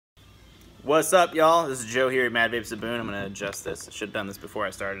What's up, y'all? This is Joe here at Mad Vapes Boone. I'm going to adjust this. I should have done this before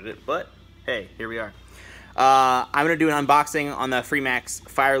I started it, but hey, here we are. I'm going to do an unboxing on the Freemax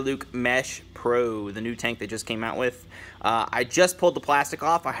Fireluke Mesh Pro, the new tank they just came out with. I just pulled the plastic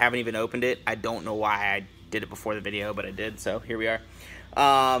off. I haven't even opened it. I don't know why I did it before the video, but I did, so here we are.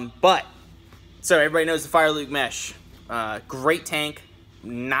 So everybody knows the Fireluke Mesh. Great tank,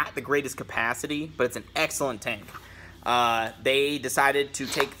 not the greatest capacity, but it's an excellent tank. They decided to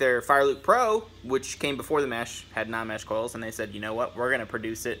take their Fireluke Pro, which came before the mesh, had non-mesh coils, and they said, you know what, we're going to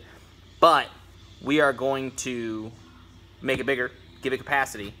produce it, but we are going to make it bigger, give it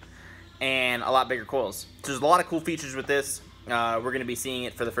capacity, and a lot bigger coils. So there's a lot of cool features with this. We're going to be seeing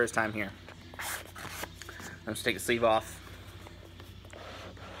it for the first time here. Let's just take the sleeve off.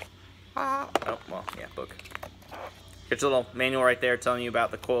 Oh, well, yeah, book. Here's a little manual right there telling you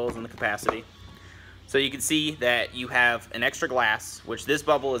about the coils and the capacity. So you can see that you have an extra glass, which this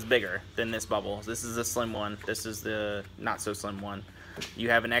bubble is bigger than this bubble. This is the slim one. This is the not so slim one. You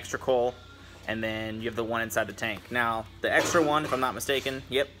have an extra coil, and then you have the one inside the tank. Now, the extra one, if I'm not mistaken,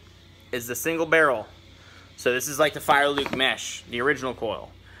 yep, is the single barrel. So this is like the Fireluke Mesh, the original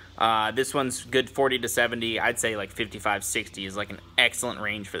coil. This one's good 40 to 70. I'd say like 55, 60 is like an excellent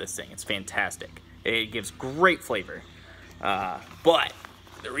range for this thing. It's fantastic. It gives great flavor. But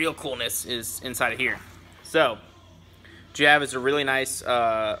the real coolness is inside of here. So, what you have is a really nice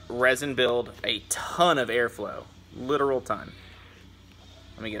resin build, a ton of airflow, literal ton.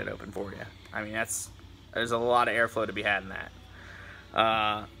 Let me get it open for you. I mean, there's a lot of airflow to be had in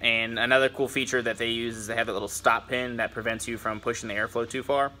that. And another cool feature that they use is they have that little stop pin that prevents you from pushing the airflow too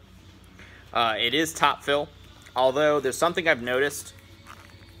far. It is top fill, although there's something I've noticed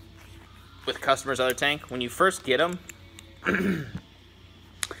with customers' other tank. When you first get them,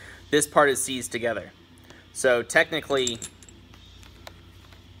 this part is seized together. So technically,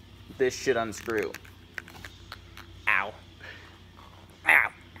 this should unscrew. Ow.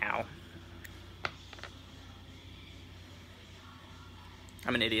 Ow. Ow.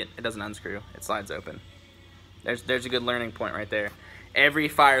 I'm an idiot. It doesn't unscrew. It slides open. There's a good learning point right there. Every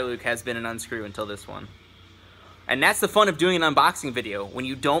Fireluke has been an unscrew until this one. And that's the fun of doing an unboxing video. When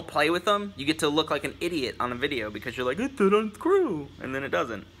you don't play with them, you get to look like an idiot on a video because you're like, it did unscrew, and then it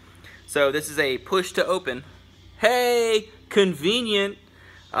doesn't. So this is a push to open. Hey, convenient.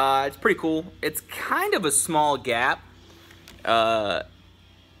 It's pretty cool. It's kind of a small gap.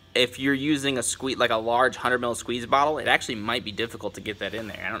 If you're using a squeeze, like a large 100 ml squeeze bottle, it actually might be difficult to get that in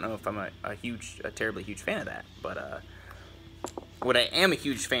there. I don't know if I'm a terribly huge fan of that, but what I am a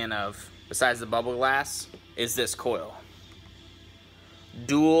huge fan of, besides the bubble glass, is this coil.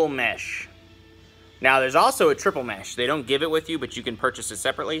 Dual mesh. Now there's also a triple mesh. They don't give it with you, but you can purchase it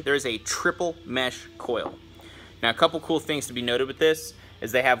separately. There's a triple mesh coil. Now a couple cool things to be noted with this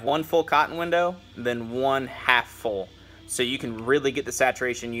is they have one full cotton window, then one half full. So you can really get the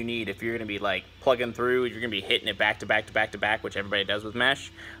saturation you need if you're gonna be like plugging through, you're gonna be hitting it back to back to back to back, which everybody does with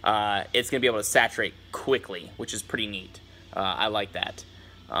mesh. It's gonna be able to saturate quickly, which is pretty neat. I like that.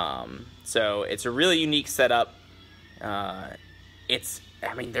 So it's a really unique setup.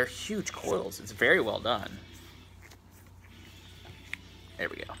 I mean, they're huge coils. It's very well done. There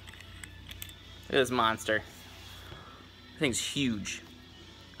we go. Look at this monster. This thing's huge.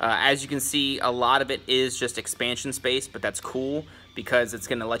 As you can see, a lot of it is just expansion space, but that's cool because it's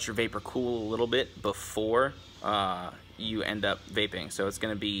gonna let your vapor cool a little bit before you end up vaping. So it's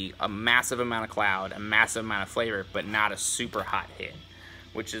gonna be a massive amount of cloud, a massive amount of flavor, but not a super hot hit,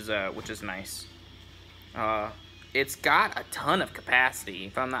 which is nice. It's got a ton of capacity.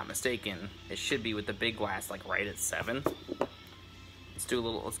 If I'm not mistaken, it should be with the big glass like right at 7. Let's do a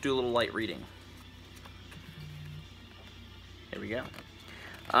little light reading. Here we go.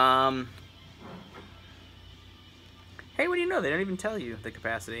 Hey, what do you know? They don't even tell you the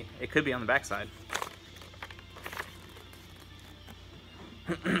capacity. It could be on the backside.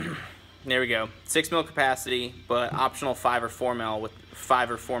 There we go. 6 mil capacity, but optional 5 or 4 mil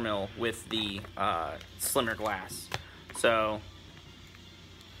with the slimmer glass. So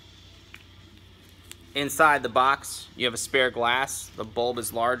inside the box, you have a spare glass. The bulb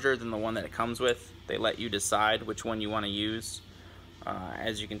is larger than the one that it comes with. They let you decide which one you want to use.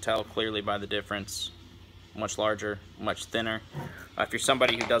 As you can tell clearly by the difference, much larger, much thinner. If you're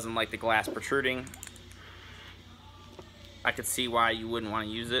somebody who doesn't like the glass protruding, I could see why you wouldn't want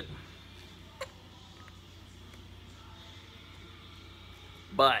to use it.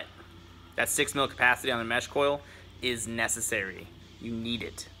 But that 6 mil capacity on the mesh coil is necessary. You need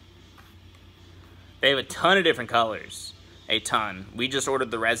it. They have a ton of different colors. A ton. We just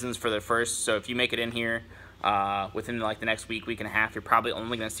ordered the resins for the first, so if you make it in here, within like the next week and a half. You're probably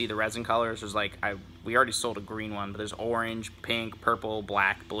only going to see the resin colors. There's like, we already sold a green one, but there's orange, pink, purple,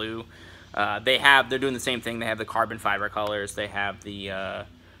 black, blue. They're doing the same thing. They have the carbon fiber colors. They have the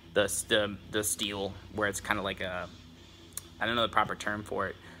steel, where it's kind of like a, I don't know the proper term for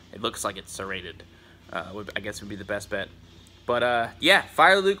it. It looks like it's serrated. I guess would be the best bet. But yeah,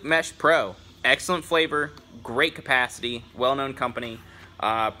 Fireluke Mesh Pro, excellent flavor, great capacity, well-known company,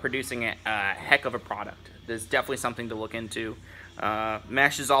 producing a heck of a product. There's definitely something to look into.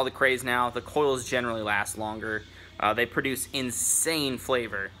 Mesh is all the craze now. The coils generally last longer. They produce insane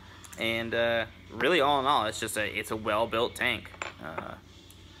flavor, and really, all in all, it's a well-built tank.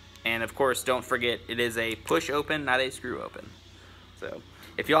 And of course, don't forget, it is a push open, not a screw open. So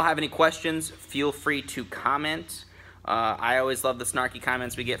if y'all have any questions, feel free to comment. I always love the snarky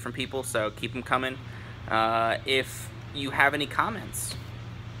comments we get from people, so keep them coming. If you have any comments,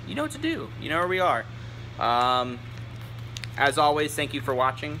 you know what to do. You know where we are. As always, thank you for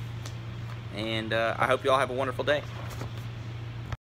watching, and I hope you all have a wonderful day.